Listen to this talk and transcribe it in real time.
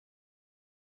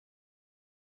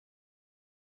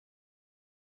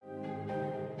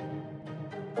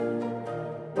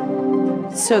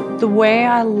So the way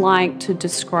I like to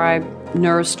describe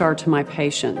NeuroStar to my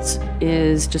patients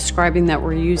is describing that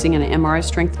we're using an MRI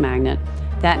strength magnet.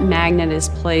 That magnet is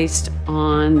placed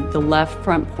on the left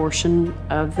front portion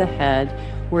of the head.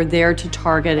 We're there to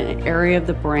target an area of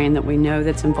the brain that we know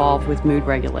that's involved with mood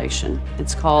regulation.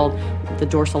 It's called the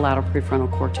dorsolateral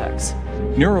prefrontal cortex.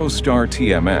 NeuroStar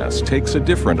TMS takes a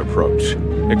different approach,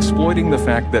 exploiting the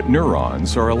fact that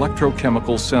neurons are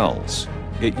electrochemical cells.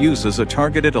 It uses a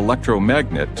targeted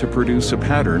electromagnet to produce a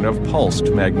pattern of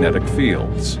pulsed magnetic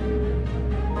fields.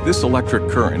 This electric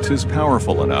current is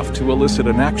powerful enough to elicit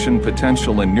an action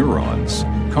potential in neurons,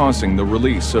 causing the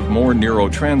release of more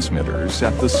neurotransmitters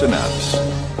at the synapse.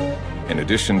 In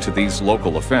addition to these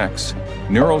local effects,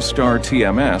 NeuroStar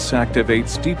TMS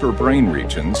activates deeper brain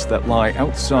regions that lie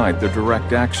outside the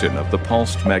direct action of the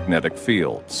pulsed magnetic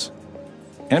fields.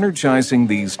 Energizing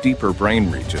these deeper brain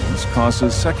regions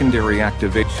causes secondary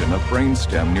activation of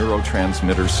brainstem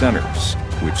neurotransmitter centers,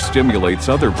 which stimulates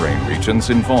other brain regions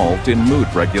involved in mood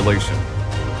regulation.